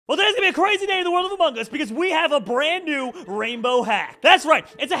Well, today's gonna be a crazy day in the world of Among Us because we have a brand new rainbow hack. That's right,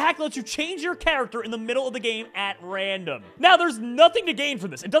 it's a hack that lets you change your character in the middle of the game at random. Now, there's nothing to gain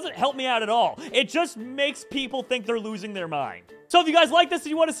from this. It doesn't help me out at all. It just makes people think they're losing their mind. So if you guys like this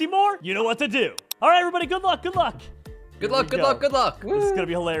and you want to see more, you know what to do. All right, everybody, good luck, good luck. Good luck, good luck, good luck. This is gonna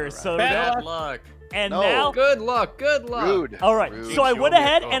be hilarious. So Bad luck. And now, good luck, good luck. Rude. all right, Rude. so I went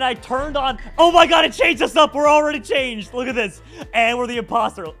ahead and I turned on, oh my God, it changed us up. We're already changed. Look at this. And we're the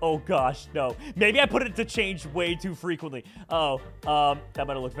imposter. Oh gosh, no. Maybe I put it to change way too frequently. Oh, that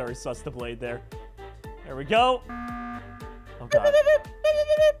might have looked very sus, the blade there. There we go. Oh God.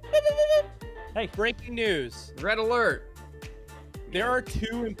 Hey. Breaking news. Red alert. There are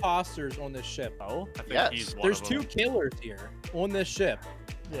 2 imposters on this ship. Oh? I think he's one There's of them. 2 killers here on this ship.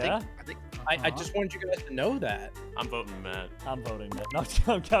 Yeah? I just wanted you guys to know that. I'm voting Matt. I'm voting that. No,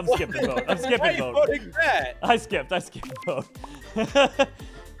 I'm skipping vote. I'm skipping Why are you vote. voting that? I skipped vote.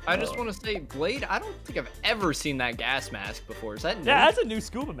 I just want to say, Blade, I don't think I've ever seen that gas mask before. Is that new? Yeah, that's a new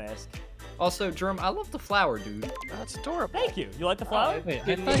scuba mask. Also, Jerome, I love the flower, dude. That's adorable. Thank you. You like the flower? Wait, I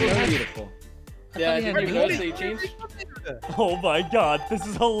Didn't thought it you look had beautiful? Yeah, I didn't What notice are that you you changed. Oh my God, this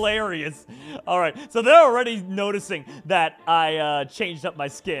is hilarious. All right, so they're already noticing that I changed up my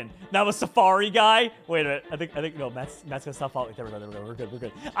skin. Now a safari guy. Wait a minute, I think no, Matt's gonna stop following. There we go, we're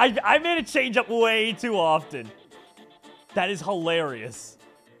good. I made it change up way too often. That is hilarious.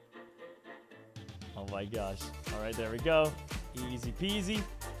 Oh my gosh. All right, there we go. Easy peasy.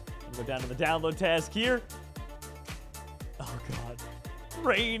 Go down to the download task here. Oh God.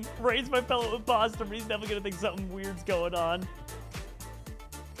 Rain's my fellow imposter, but he's definitely gonna think something weird's going on.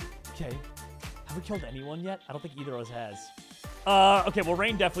 Okay. Have we killed anyone yet? I don't think either of us has. Okay, well,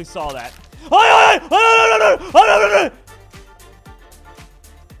 Rain definitely saw that.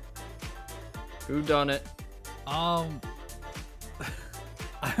 Who done it? I'm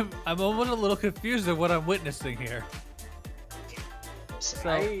almost a little confused at what I'm witnessing here.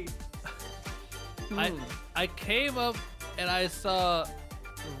 So I came up and I saw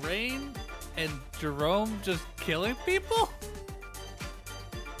Rain and Jerome just killing people.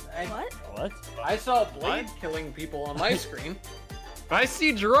 What? I saw Blade killing people on my screen. I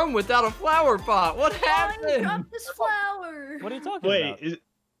see Jerome without a flower pot. What happened? Drop this flower. What are you talking about? Wait,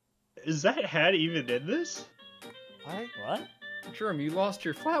 is that hat even in this? What? Jerome, you lost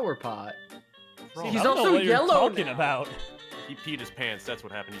your flower pot. Steve, He's I don't know also what you're yellow talking now. about. He peed his pants. That's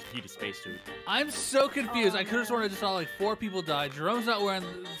what happened. He peed his spacesuit. I'm so confused. I could have sworn I just saw like 4 people die. Jerome's not wearing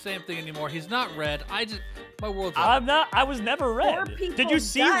the same thing anymore. He's not red. My world's up. I'm not. I was never red. 4 people Did you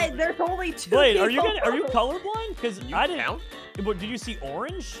see? died. There's only 2 Wait, people. are you colorblind? Because I didn't. count? But did you see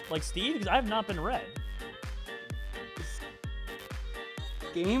orange like Steve? Because I have not been red.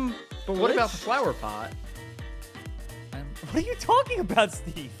 Game. But what about the flower pot? What are you talking about,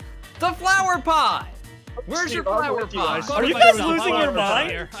 Steve? The flower pot! Where's your Steve, I'm flower with you. pot? Are you guys losing your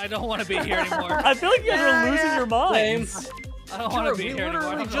mind? I don't want to be here anymore. I feel like you guys are losing your minds. I don't want to Jerome, be we here anymore.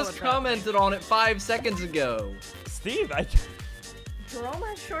 I literally don't know just what's happening. commented on it 5 seconds ago. Steve, Jerome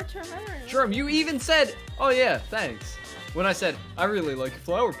has short-term memory. Jerome, you even said, oh yeah, thanks. When I said, I really like your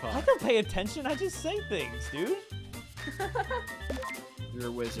flower I pot. don't pay attention. I just say things, dude. You're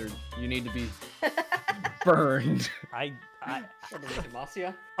a wizard. You need to be burned.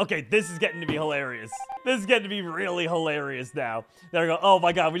 Okay, this is getting to be hilarious. This is getting to be really hilarious now. There we go. Oh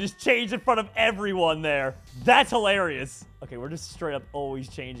my God, we just changed in front of everyone there. That's hilarious. Okay, we're just straight up always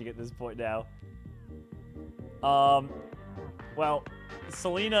changing at this point now. Well,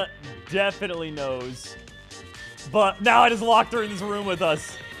 Selena definitely knows. But now I just locked her in this room with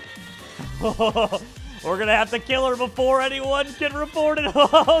us. We're gonna have to kill her before anyone can report it.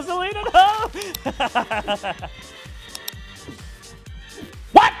 Oh, Selena, no!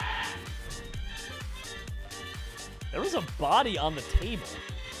 What? There was a body on the table.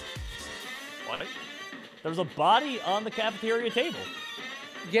 What? There was a body on the cafeteria table.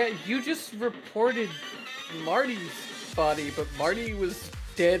 Yeah, you just reported Marty's body, but Marty was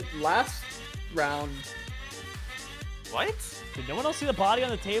dead last round. What? Did no one else see the body on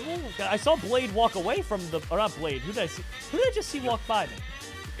the table? I saw Blade walk away from the... Or not Blade. Who did I see? Who did I just see walk by me?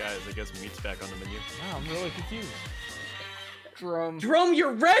 Guys, I guess meat's back on the menu. Wow, I'm really confused. Jerome,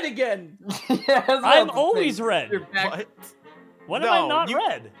 you're red again! I'm always red. You're back. When am I not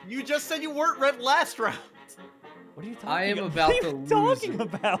red? You just said you weren't red last round. What are you talking I am about? about What are to you lose talking it.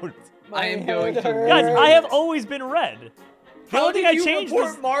 about? I am going to Guys, I have always been red. The How only thing did I you changed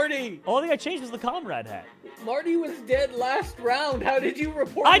report was Marty? only thing I changed was the comrade hat. Marty was dead last round. How did you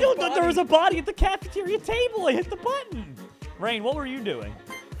report I his don't know. There body? was a body at the cafeteria table. I hit the button. Rain, what were you doing?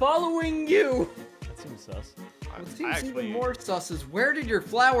 Following you. That seems sus. What seems even more sus is where did your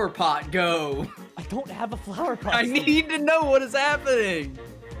flower pot go? I don't have a flower pot. I Steve. need to know what is happening.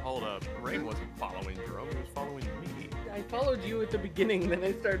 Hold up. Rain wasn't following Jerome. He was following me. I followed you at the beginning, then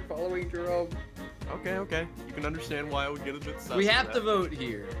I started following Jerome. Okay, okay. You can understand why I would get a bit sus. We with have that. to vote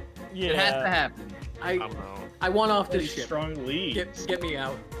here. Yeah. It has to happen. I don't know. I want off That's this ship. strong lead. Get me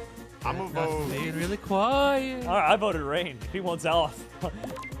out. I'm a vote. Being really quiet. All right, I voted Rain. He wants off.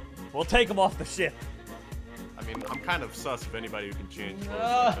 We'll take him off the ship. I mean, I'm kind of sus of anybody who can change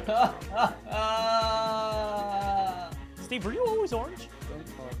clothes. Steve, were you always orange? Don't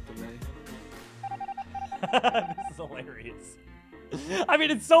talk to me. This is hilarious. I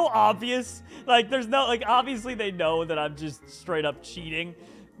mean, it's so obvious. Like, there's no, like, obviously they know that I'm just straight up cheating.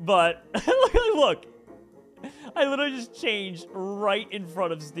 But, look. I literally just changed right in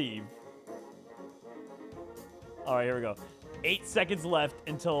front of Steve. All right, here we go. 8 seconds left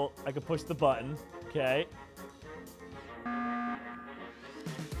until I can push the button. Okay.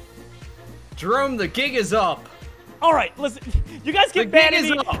 Jerome, the gig is up. All right, listen. You guys get The mad game at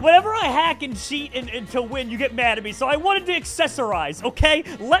me. is up. Whenever I hack and cheat and to win, you get mad at me. So I wanted to accessorize, okay?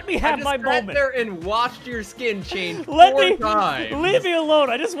 Let me have my I just moment. sat there and watched your skin change Let four me times. leave me alone.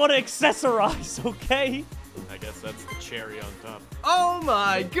 I just want to accessorize, okay? I guess that's the cherry on top. Oh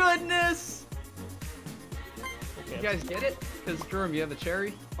my goodness! Okay. You guys get it? Because Jerome, you have a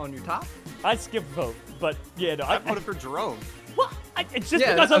cherry on your top. I skip vote, but yeah, no. I voted for Jerome. What? It's just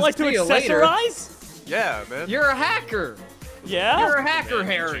Yeah, because I I'll like to see you later. accessorize? Yeah, man. You're a hacker. Yeah? You're a hacker, Man,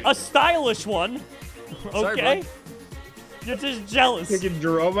 Harry. A stylish one. Sorry, Okay? bud. You're just jealous. Kicking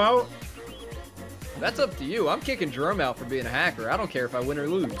Jerome out? That's up to you. I'm kicking Jerome out for being a hacker. I don't care if I win or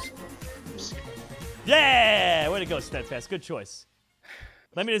lose. Yeah! Way to go, Steadfast. Good choice.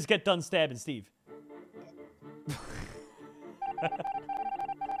 Let me just get done stabbing Steve.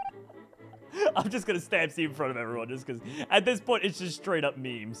 I'm just gonna stab Steve in front of everyone just because at this point it's just straight up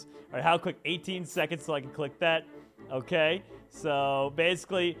memes. All right, how quick? 18 seconds so I can click that. Okay, so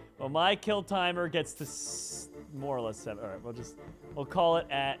basically, when my kill timer gets to more or less 7. All right, we'll call it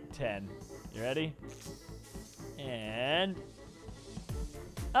at 10. You ready? And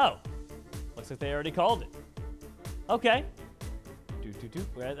oh, looks like they already called it. Okay.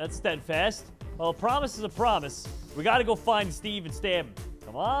 That's Steadfast. Well, a promise is a promise. We gotta go find Steve and stab him.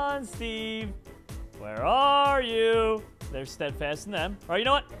 Come on, Steve. Where are you? There's Steadfast and them. All right, you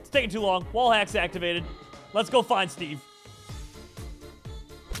know what? It's taking too long. Wall hack's activated. Let's go find Steve.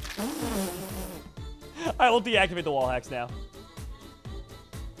 All right, we'll deactivate the wall hacks now.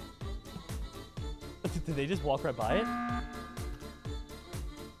 Did they just walk right by it?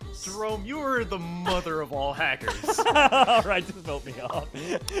 Jerome, you are the mother of all hackers. All right, just vote me off.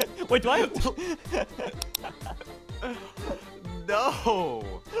 Wait, do I have to... No.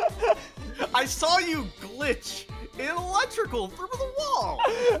 I saw you glitch in electrical through the wall.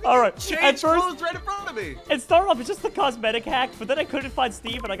 All right, at Change first, clothes right in front of me. it started off as just the cosmetic hack, but then I couldn't find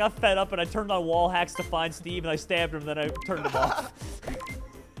Steve, and I got fed up, and I turned on wall hacks to find Steve, and I stabbed him, then I turned him off.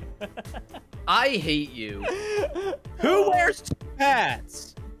 I hate you. Who wears two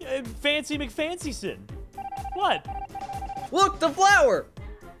hats? Fancy McFancyson. What? Look, the flower.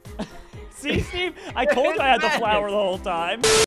 See, Steve? I told you I had the flower the whole time.